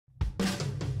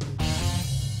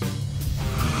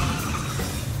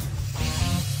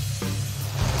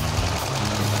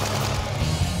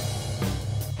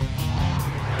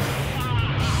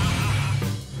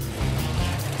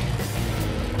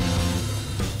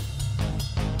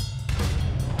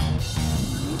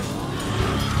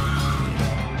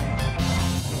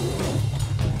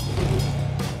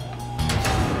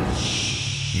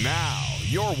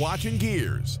You're watching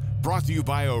Gearz, brought to you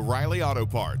by O'Reilly Auto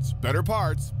Parts. Better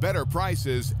parts, better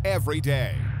prices every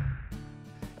day.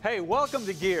 Hey, welcome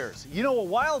to Gearz. You know, a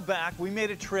while back we made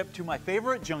a trip to my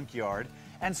favorite junkyard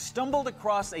and stumbled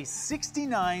across a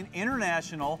 '69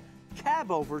 International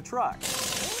Cabover truck.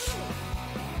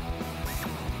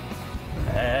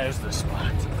 There's the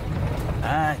spot.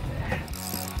 Right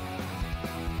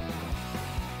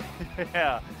there.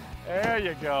 Yeah, there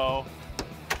you go.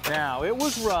 Now, it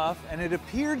was rough and it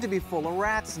appeared to be full of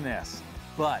rat's nests,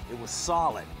 but it was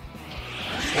solid.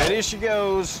 Steady she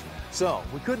goes. So,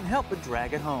 we couldn't help but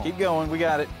drag it home. Keep going, we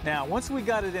got it. Now, once we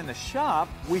got it in the shop,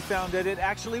 we found that it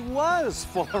actually was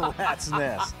full of rat's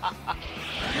nests.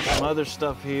 Some other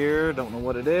stuff here, don't know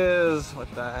what it is.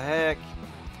 What the heck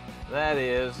that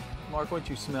is. Mark, why don't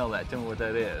you smell that? Tell me what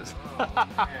that is.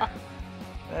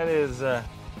 That is,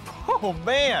 oh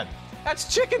man,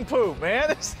 that's chicken poop, man.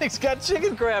 This thing's got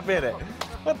chicken crap in it.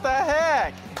 What the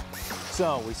heck?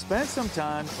 So, we spent some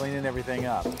time cleaning everything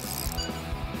up. You're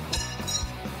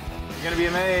gonna be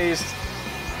amazed.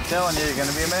 I'm telling you, you're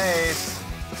gonna be amazed.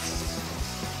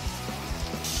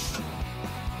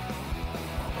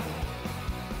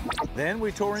 Then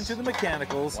we tore into the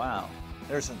mechanicals. Wow,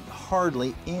 there's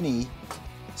hardly any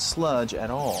sludge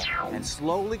at all. And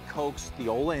slowly coaxed the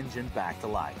old engine back to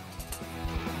life.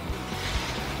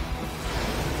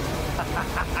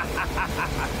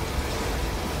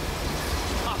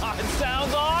 It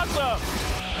sounds awesome!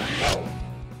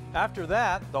 After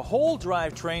that, the whole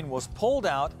drivetrain was pulled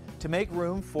out to make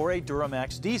room for a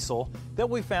Duramax diesel that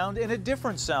we found in a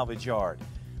different salvage yard.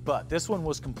 But this one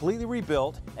was completely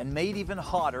rebuilt and made even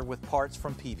hotter with parts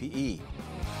from PPE.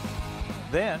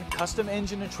 Then, custom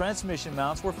engine and transmission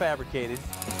mounts were fabricated.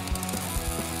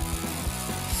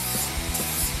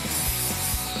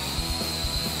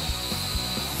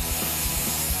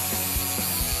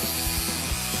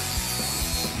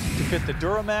 To fit the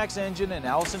Duramax engine and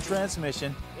Allison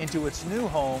transmission into its new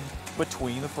home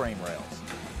between the frame rails.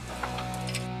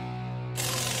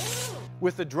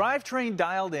 With the drivetrain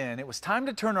dialed in, it was time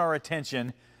to turn our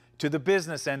attention to the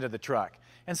business end of the truck.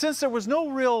 And since there was no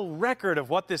real record of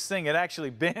what this thing had actually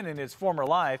been in its former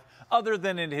life, other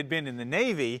than it had been in the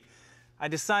Navy, I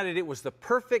decided it was the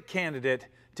perfect candidate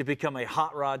to become a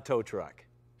hot rod tow truck.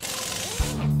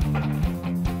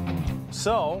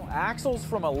 So, axles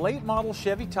from a late model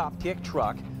Chevy Top Kick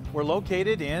truck were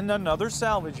located in another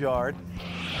salvage yard,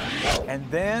 and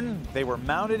then they were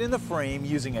mounted in the frame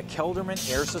using a Kelderman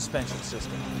air suspension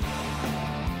system.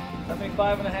 I think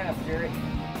 5.5, Jerry.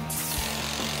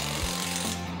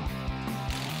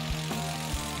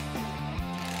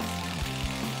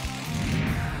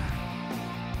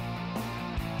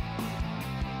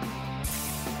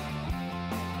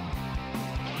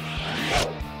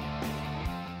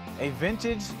 A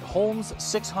vintage Holmes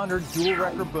 600 dual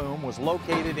wrecker boom was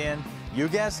located in, you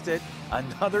guessed it,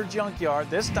 another junkyard,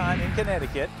 this time in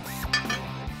Connecticut.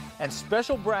 And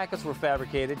special brackets were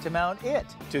fabricated to mount it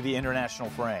to the International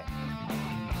frame.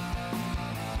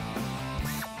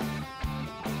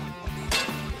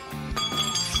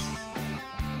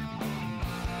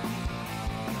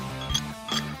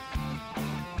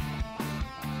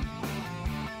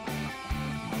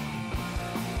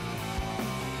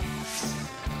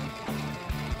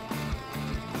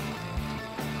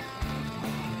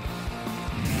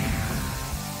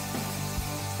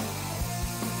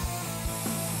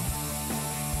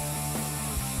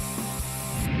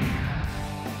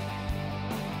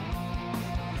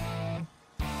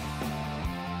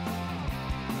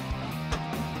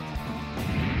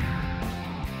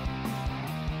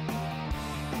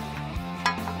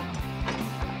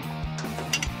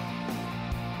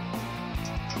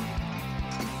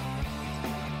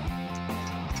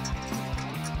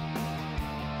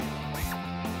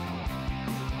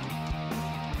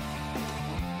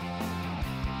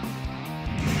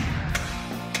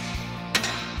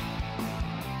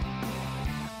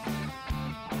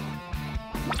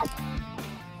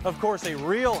 Of course, a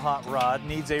real hot rod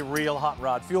needs a real hot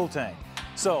rod fuel tank.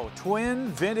 So, twin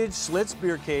vintage Schlitz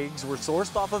beer kegs were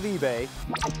sourced off of eBay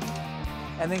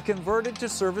and then converted to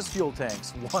service fuel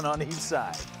tanks, one on each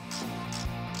side.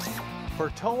 For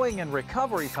towing and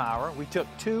recovery power, we took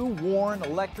two worn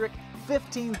electric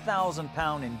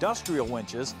 15,000-pound industrial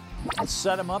winches and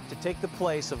set them up to take the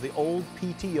place of the old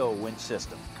PTO winch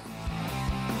system.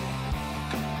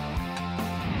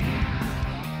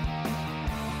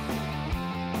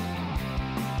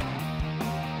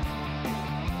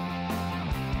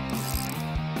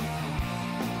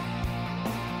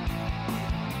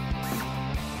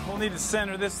 Need to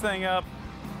center this thing up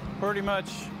pretty much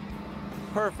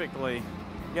perfectly. You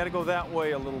got to go that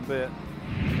way a little bit.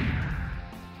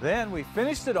 Then we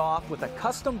finished it off with a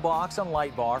custom box and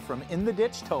light bar from In the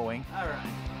Ditch Towing. All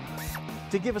right.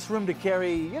 To give us room to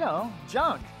carry, you know,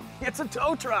 junk. It's a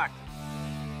tow truck.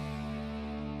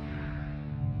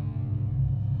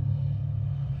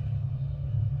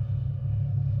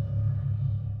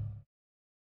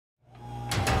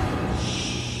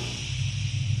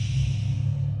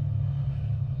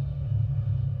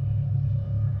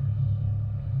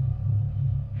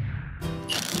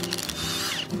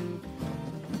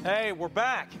 Hey, we're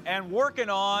back and working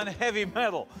on Heavy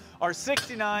Metal, our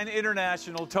 '69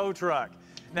 International tow truck.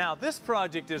 Now, this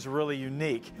project is really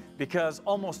unique because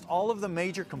almost all of the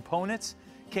major components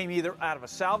came either out of a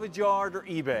salvage yard or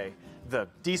eBay. The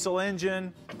diesel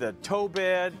engine, the tow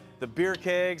bed, the beer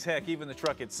kegs, heck, even the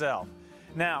truck itself.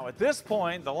 Now, at this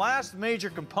point, the last major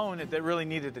component that really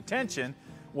needed attention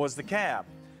was the cab.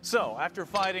 So, after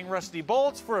fighting rusty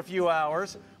bolts for a few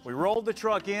hours, we rolled the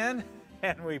truck in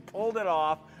and we pulled it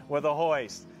off with a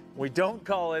hoist. We don't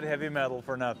call it Heavy Metal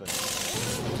for nothing.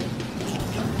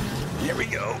 Here we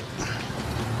go.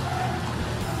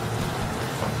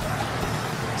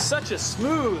 Such a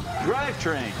smooth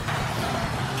drivetrain.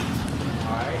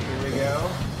 All right, here we go.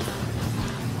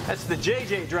 That's the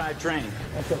JJ drivetrain.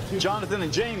 Jonathan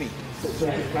and Jamie.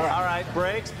 All right,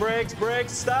 brakes, brakes,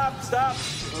 brakes. Stop, stop.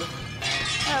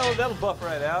 Oh, that'll buff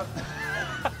right out.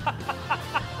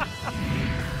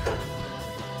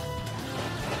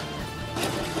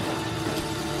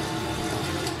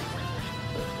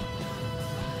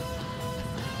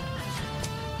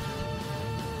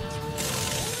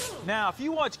 Now, if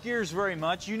you watch Gearz very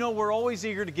much, you know we're always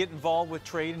eager to get involved with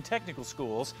trade and technical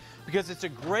schools because it's a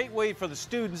great way for the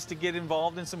students to get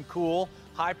involved in some cool,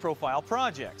 high-profile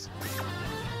projects.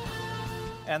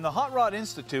 And the Hot Rod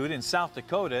Institute in South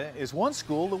Dakota is one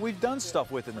school that we've done stuff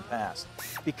with in the past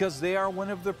because they are one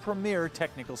of the premier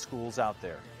technical schools out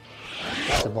there.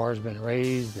 The bar's been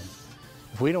raised, and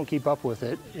if we don't keep up with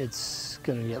it, it's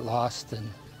going to get lost. And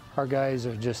our guys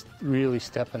are just really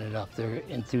stepping it up. They're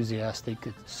enthusiastic.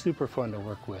 It's super fun to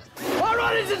work with. Hot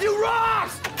Rod Institute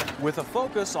rocks! With a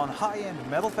focus on high-end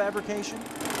metal fabrication,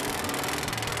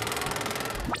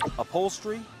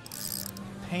 upholstery,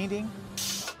 painting,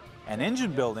 and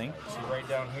engine building. See right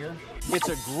down here? It's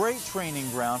a great training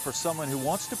ground for someone who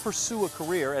wants to pursue a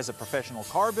career as a professional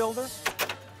car builder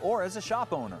or as a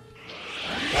shop owner.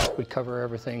 We cover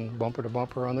everything bumper to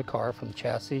bumper on the car from the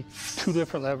chassis. 2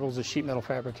 different levels of sheet metal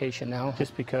fabrication now,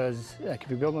 just because if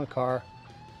you're building a car,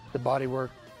 the body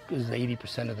work is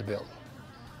 80% of the build.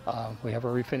 We have a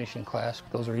refinishing class.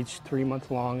 Those are each 3 months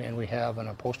long, and we have an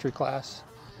upholstery class,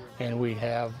 and we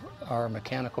have our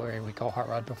mechanical area we call Hot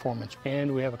Rod Performance,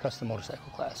 and we have a custom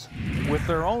motorcycle class. With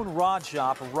their own rod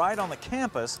shop right on the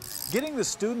campus, getting the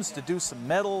students to do some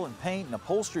metal and paint and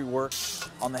upholstery work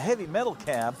on the Heavy Metal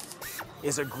cab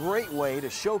is a great way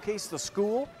to showcase the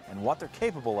school and what they're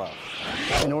capable of.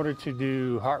 In order to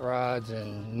do hot rods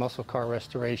and muscle car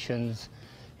restorations,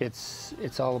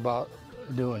 it's all about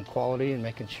doing quality and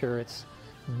making sure it's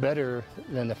better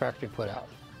than the factory put out.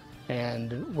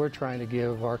 And we're trying to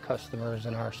give our customers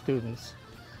and our students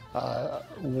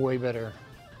way better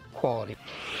quality.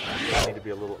 It need to be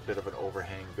a little bit of an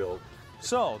overhang build.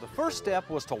 So the first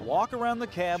step was to walk around the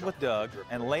cab with Doug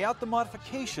and lay out the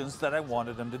modifications that I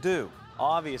wanted him to do.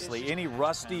 Obviously, any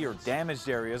rusty or damaged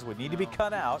areas would need to be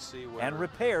cut out and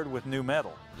repaired with new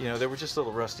metal. You know, there were just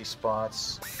little rusty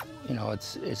spots. You know,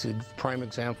 it's a prime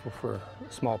example for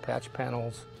small patch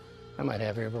panels. I might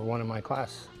have every one in my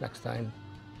class next time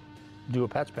do a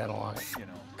patch panel on it. You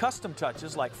know, custom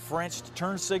touches like Frenched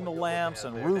turn signal lamps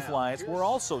and roof lights were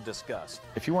also discussed.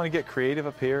 If you want to get creative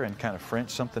up here and kind of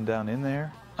French something down in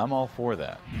there, I'm all for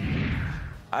that.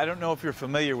 I don't know if you're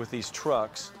familiar with these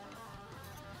trucks,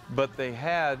 but they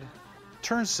had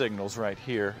turn signals right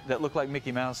here that look like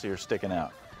Mickey Mouse ears sticking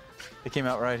out. They came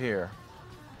out right here.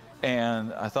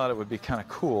 And I thought it would be kind of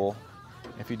cool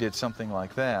if you did something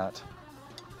like that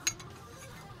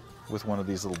with one of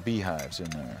these little beehives in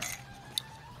there.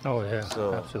 Oh yeah,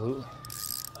 absolutely.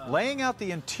 Laying out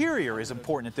the interior is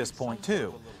important at this point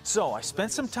too. So I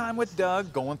spent some time with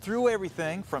Doug going through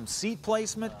everything from seat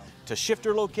placement to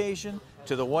shifter location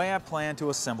to the way I plan to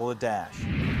assemble a dash.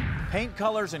 Paint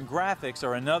colors and graphics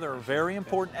are another very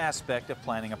important aspect of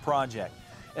planning a project,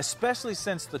 especially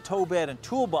since the tow bed and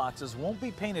toolboxes won't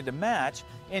be painted to match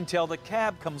until the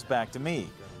cab comes back to me.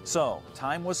 So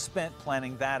time was spent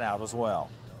planning that out as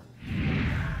well.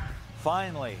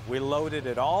 Finally, we loaded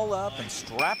it all up and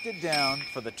strapped it down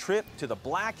for the trip to the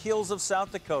Black Hills of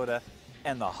South Dakota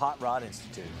and the Hot Rod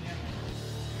Institute.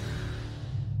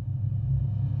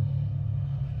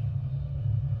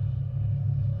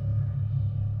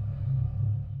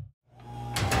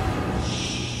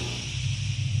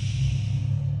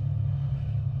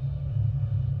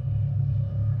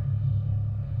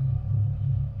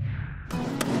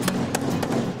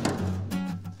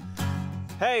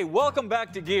 Hey, welcome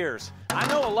back to Gearz. I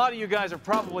know a lot of you guys are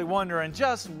probably wondering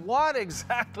just what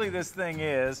exactly this thing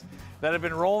is that have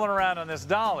been rolling around on this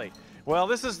dolly. Well,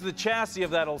 this is the chassis of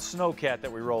that old Snowcat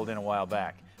that we rolled in a while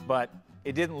back, but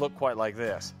it didn't look quite like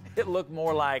this. It looked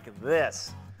more like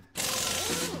this.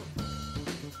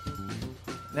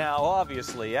 Now,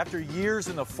 obviously, after years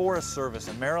in the Forest Service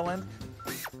in Maryland,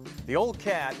 the old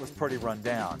cat was pretty run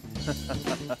down.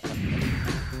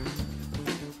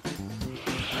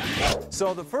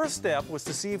 So the first step was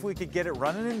to see if we could get it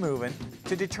running and moving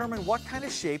to determine what kind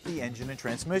of shape the engine and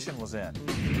transmission was in.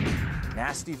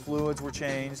 Nasty fluids were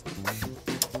changed.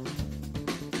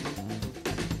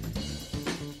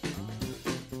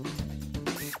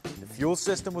 The fuel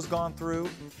system was gone through.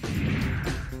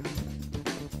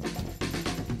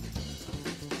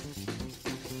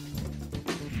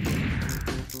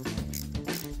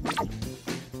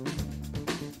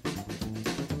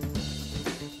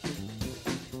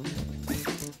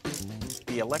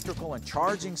 The electrical and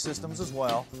charging systems as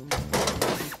well.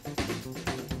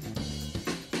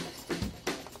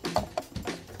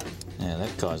 Yeah, that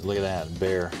caused, look at that,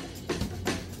 bare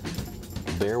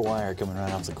wire coming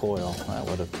right off the coil. That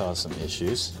would have caused some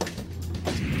issues.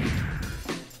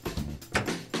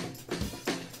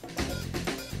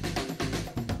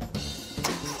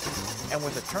 And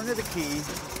with a turn of the key,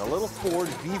 the little Ford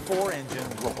V4 engine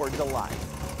roared to life.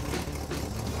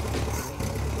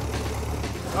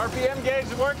 RPM gauge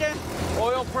is working.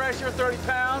 Oil pressure, 30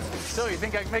 pounds. So you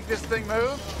think I can make this thing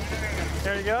move?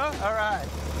 There you go. All right.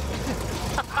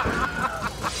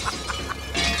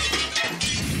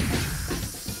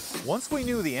 Once we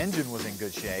knew the engine was in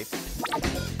good shape,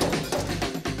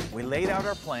 we laid out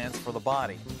our plans for the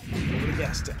body. Over the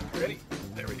gas tank. Ready?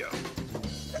 There we go.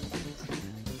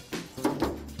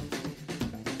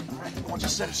 All right, I want you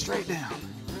to set it straight down.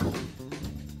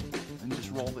 And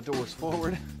just roll the doors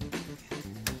forward.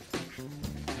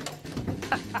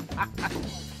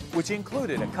 Which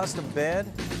included a custom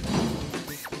bed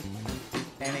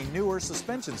and a newer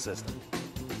suspension system.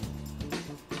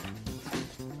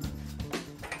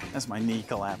 As my knee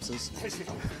collapses.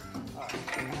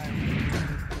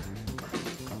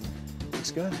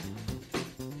 Looks good.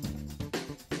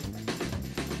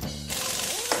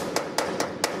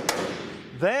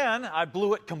 Then I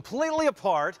blew it completely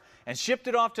apart and shipped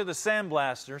it off to the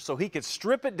sandblaster so he could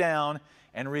strip it down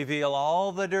and reveal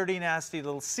all the dirty, nasty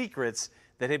little secrets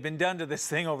that had been done to this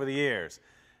thing over the years.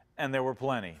 And there were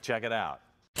plenty. Check it out.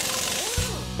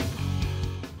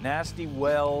 Nasty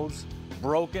welds,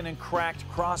 broken and cracked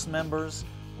cross members,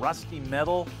 rusty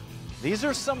metal. These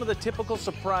are some of the typical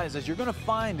surprises you're going to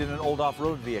find in an old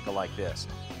off-road vehicle like this.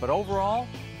 But overall,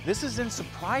 this is in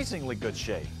surprisingly good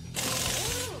shape.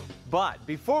 But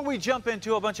before we jump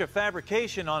into a bunch of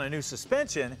fabrication on a new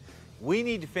suspension, we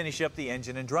need to finish up the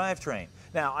engine and drivetrain.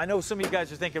 Now, I know some of you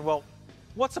guys are thinking, well,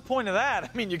 what's the point of that? I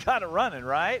mean, you got it running,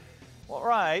 right? Well,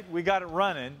 right, we got it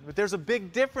running, but there's a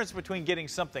big difference between getting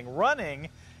something running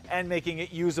and making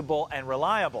it usable and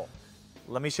reliable.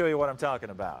 Let me show you what I'm talking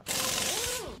about.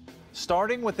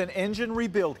 Starting with an engine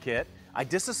rebuild kit, I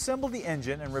disassembled the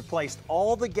engine and replaced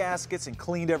all the gaskets and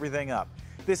cleaned everything up.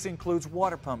 This includes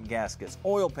water pump gaskets,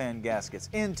 oil pan gaskets,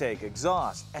 intake,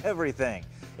 exhaust, everything.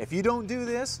 If you don't do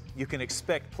this, you can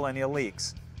expect plenty of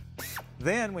leaks.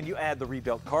 Then, when you add the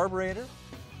rebuilt carburetor,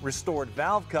 restored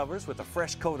valve covers with a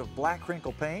fresh coat of black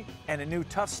crinkle paint, and a new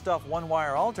Tough Stuff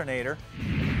one-wire alternator,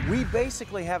 we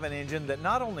basically have an engine that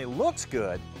not only looks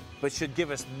good, but should give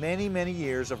us many, many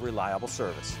years of reliable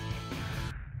service.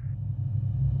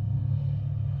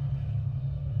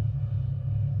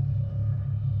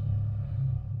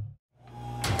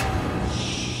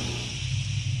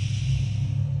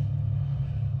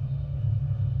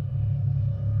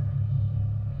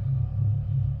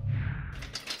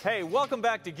 Hey, welcome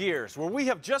back to Gearz, where we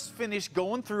have just finished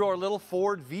going through our little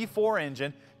Ford V4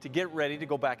 engine to get ready to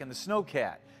go back in the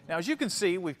Snowcat. Now, as you can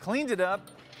see, we've cleaned it up,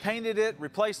 painted it,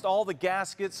 replaced all the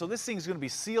gaskets, so this thing's going to be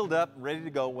sealed up and ready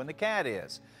to go when the Cat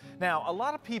is. Now, a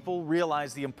lot of people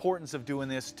realize the importance of doing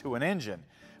this to an engine,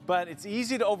 but it's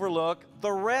easy to overlook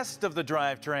the rest of the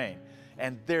drivetrain.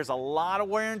 And there's a lot of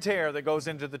wear and tear that goes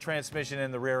into the transmission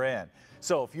and the rear end.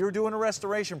 So if you're doing a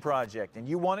restoration project and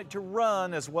you want it to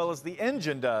run as well as the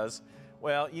engine does,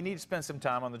 well, you need to spend some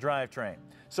time on the drivetrain.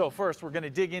 So first, we're going to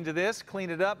dig into this,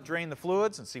 clean it up, drain the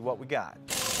fluids, and see what we got.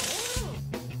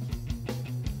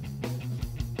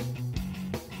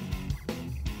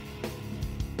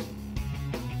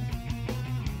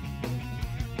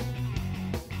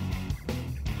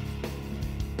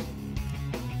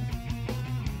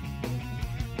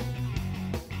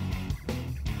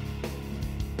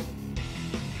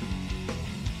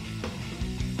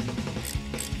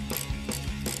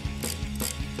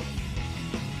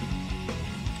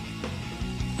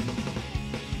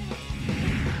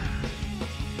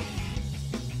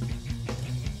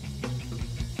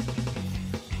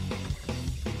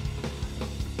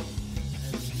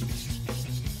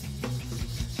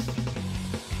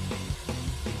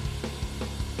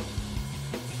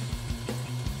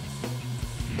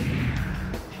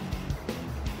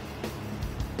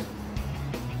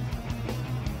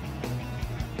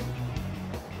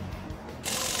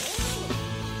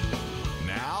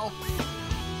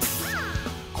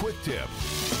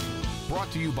 Brought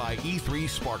to you by E3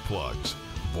 Spark Plugs.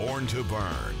 Born to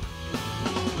burn.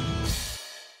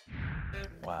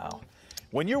 Wow.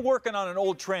 When you're working on an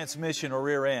old transmission or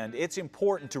rear end, it's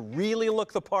important to really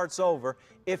look the parts over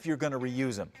if you're going to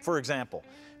reuse them. For example,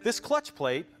 this clutch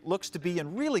plate looks to be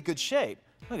in really good shape.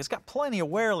 Look, it's got plenty of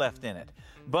wear left in it.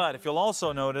 But if you'll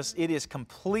also notice, it is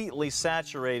completely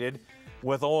saturated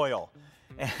with oil.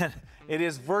 And it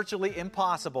is virtually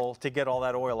impossible to get all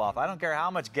that oil off. I don't care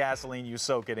how much gasoline you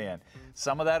soak it in.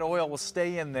 Some of that oil will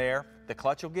stay in there, the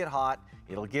clutch will get hot,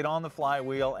 it'll get on the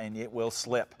flywheel, and it will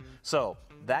slip. So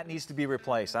that needs to be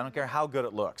replaced. I don't care how good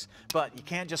it looks. But you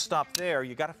can't just stop there.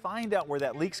 You got to find out where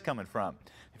that leak's coming from.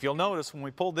 If you'll notice, when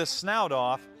we pulled this snout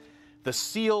off, the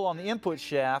seal on the input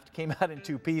shaft came out in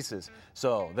 2 pieces.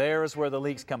 So there's where the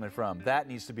leak's coming from. That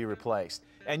needs to be replaced.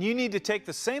 And you need to take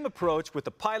the same approach with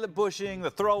the pilot bushing, the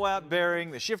throwout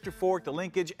bearing, the shifter fork, the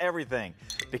linkage, everything.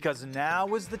 Because now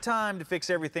is the time to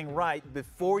fix everything right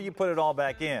before you put it all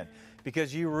back in.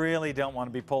 Because you really don't want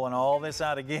to be pulling all this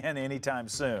out again anytime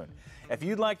soon. If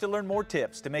you'd like to learn more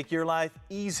tips to make your life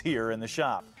easier in the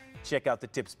shop, check out the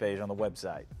tips page on the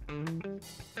website.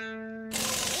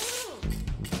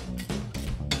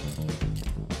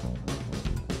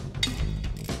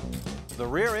 The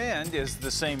rear end is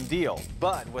the same deal,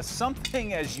 but with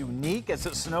something as unique as a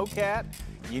Snowcat,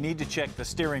 you need to check the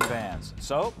steering bands.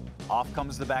 So, off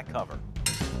comes the back cover.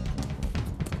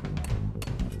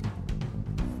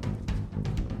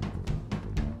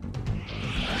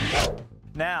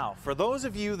 Now, for those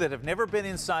of you that have never been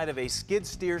inside of a skid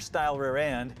steer style rear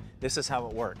end, this is how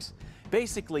it works.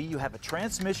 Basically, you have a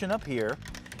transmission up here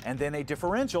and then a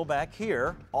differential back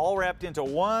here, all wrapped into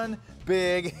one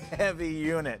big, heavy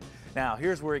unit. Now,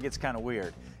 here's where it gets kind of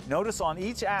weird. Notice on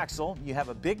each axle, you have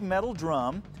a big metal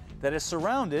drum that is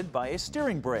surrounded by a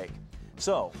steering brake.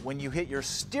 So, when you hit your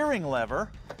steering lever,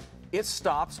 it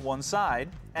stops one side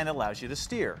and allows you to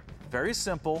steer. Very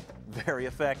simple, very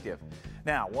effective.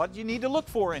 Now, what you need to look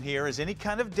for in here is any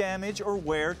kind of damage or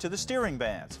wear to the steering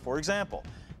bands. For example,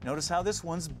 notice how this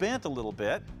one's bent a little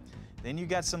bit. Then you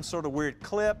got some sort of weird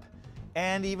clip,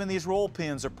 and even these roll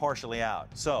pins are partially out.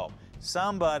 So,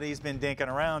 somebody's been dinking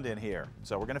around in here.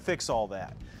 So we're gonna fix all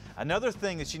that. Another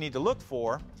thing that you need to look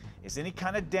for is any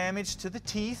kind of damage to the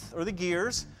teeth or the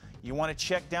gears. You wanna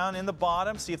check down in the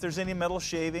bottom, see if there's any metal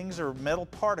shavings or metal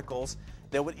particles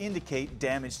that would indicate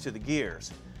damage to the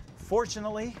gears.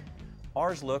 Fortunately,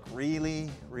 ours look really,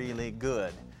 really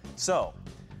good. So,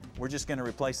 we're just gonna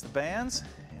replace the bands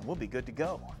and we'll be good to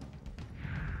go.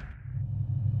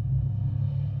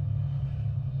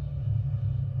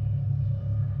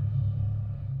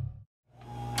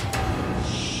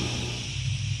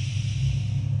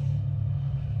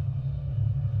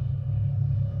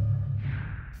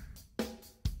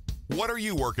 What are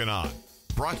you working on?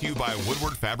 Brought to you by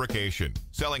Woodward Fabrication,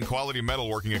 selling quality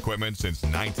metalworking equipment since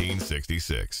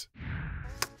 1966.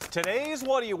 Today's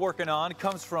What Are You Working On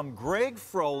comes from Greg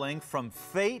Froling from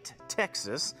Fate,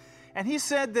 Texas. And he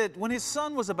said that when his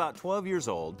son was about 12 years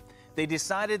old, they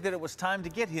decided that it was time to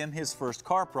get him his first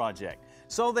car project.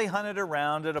 So they hunted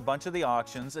around at a bunch of the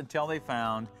auctions until they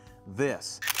found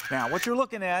this. Now, what you're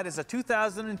looking at is a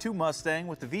 2002 Mustang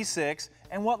with the V6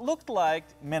 and what looked like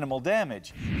minimal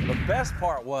damage. The best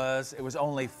part was it was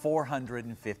only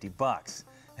 450 bucks.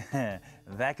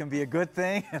 That can be a good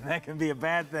thing and that can be a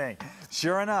bad thing.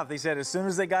 Sure enough, they said as soon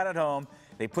as they got it home,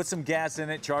 they put some gas in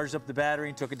it, charged up the battery,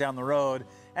 and took it down the road,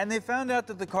 and they found out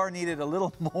that the car needed a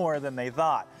little more than they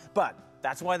thought. But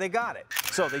that's why they got it.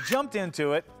 So they jumped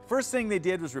into it. First thing they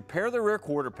did was repair the rear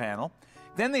quarter panel.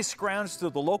 Then they scrounged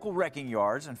through the local wrecking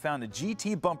yards and found a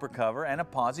GT bumper cover and a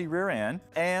posi rear end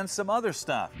and some other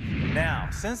stuff. Now,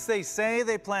 since they say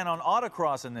they plan on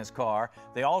autocrossing this car,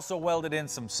 they also welded in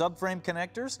some subframe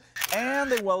connectors and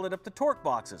they welded up the torque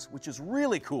boxes, which is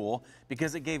really cool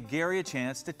because it gave Gary a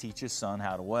chance to teach his son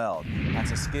how to weld.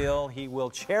 That's a skill he will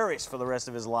cherish for the rest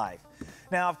of his life.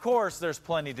 Now, of course, there's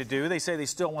plenty to do. They say they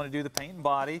still want to do the paint and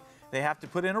body. They have to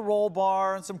put in a roll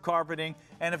bar and some carpeting,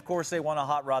 and of course they want to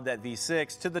hot rod that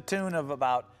V6 to the tune of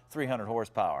about 300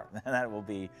 horsepower. That will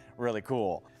be really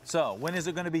cool. So, when is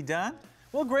it going to be done?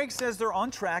 Well, Greg says they're on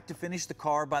track to finish the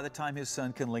car by the time his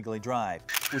son can legally drive,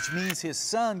 which means his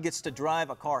son gets to drive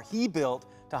a car he built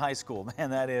to high school. Man,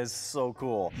 that is so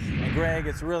cool. And Greg,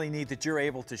 it's really neat that you're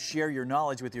able to share your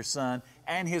knowledge with your son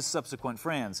and his subsequent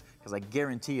friends, because I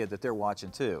guarantee you that they're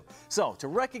watching too. So, to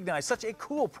recognize such a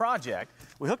cool project,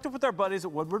 we hooked up with our buddies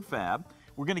at Woodward Fab.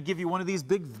 We're going to give you one of these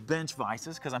big bench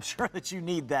vices, because I'm sure that you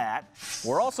need that.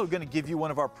 We're also going to give you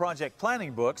one of our project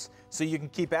planning books, so you can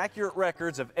keep accurate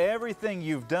records of everything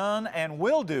you've done and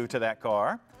will do to that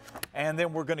car. And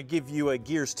then we're going to give you a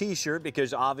Gearz t-shirt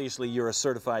because obviously you're a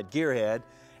certified gearhead.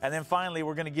 And then finally,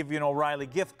 we're going to give you an O'Reilly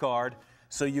gift card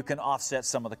so you can offset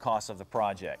some of the costs of the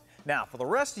project. Now, for the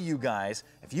rest of you guys,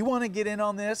 if you want to get in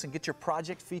on this and get your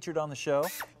project featured on the show,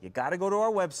 you got to go to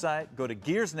our website, go to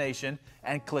Gearz Nation,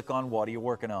 and click on What Are You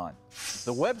Working On.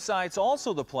 The website's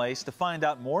also the place to find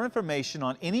out more information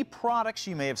on any products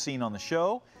you may have seen on the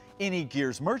show, any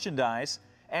Gearz merchandise,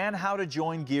 and how to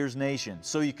join Gearz Nation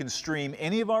so you can stream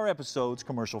any of our episodes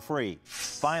commercial-free.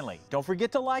 Finally, don't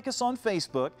forget to like us on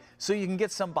Facebook so you can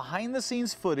get some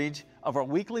behind-the-scenes footage of our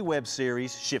weekly web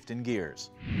series, Shifting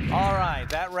Gears. All right,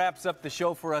 that wraps up the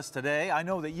show for us today. I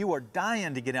know that you are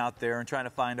dying to get out there and try to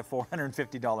find a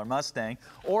 $450 Mustang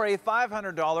or a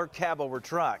 $500 Cabover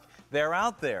truck. They're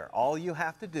out there. All you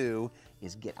have to do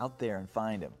is get out there and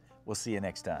find them. We'll see you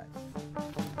next time.